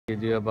You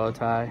do a bow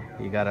tie,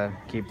 you gotta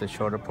keep the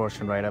shorter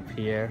portion right up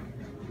here.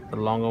 The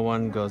longer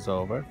one goes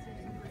over,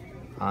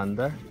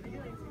 under,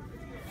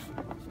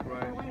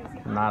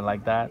 not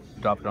like that.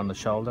 Drop it on the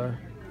shoulder.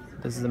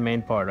 This is the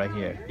main part right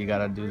here. You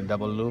gotta do the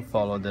double loop,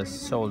 follow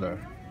this shoulder.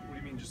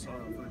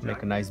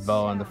 Make a nice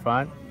bow on the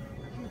front.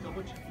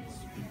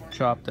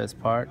 Drop this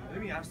part.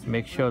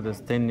 Make sure this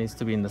thin needs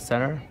to be in the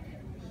center.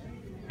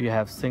 You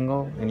have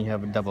single and you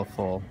have a double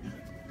fold.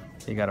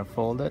 You gotta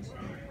fold it.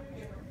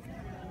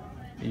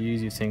 You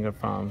use your finger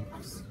from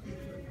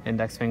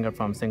index finger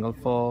from single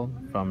fold,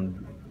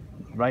 from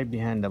right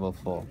behind double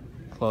fold.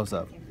 Close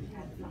up.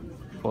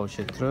 Push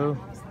it through.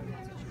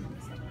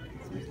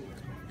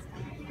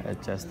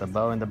 Adjust the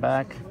bow in the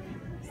back.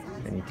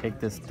 Then you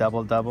take this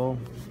double,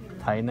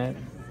 tighten it.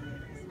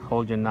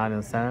 Hold your knot in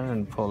the center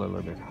and pull a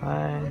little bit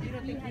high.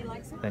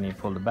 Then you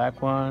pull the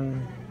back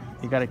one.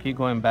 You gotta keep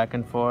going back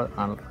and forth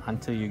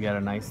until you get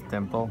a nice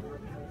dimple.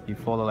 You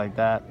fold it like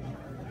that,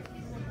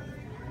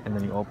 and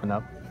then you open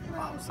up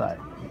outside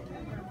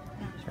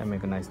and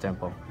make a nice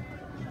dimple.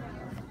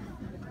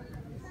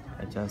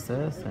 Adjust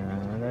this,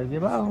 and there's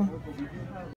your bow.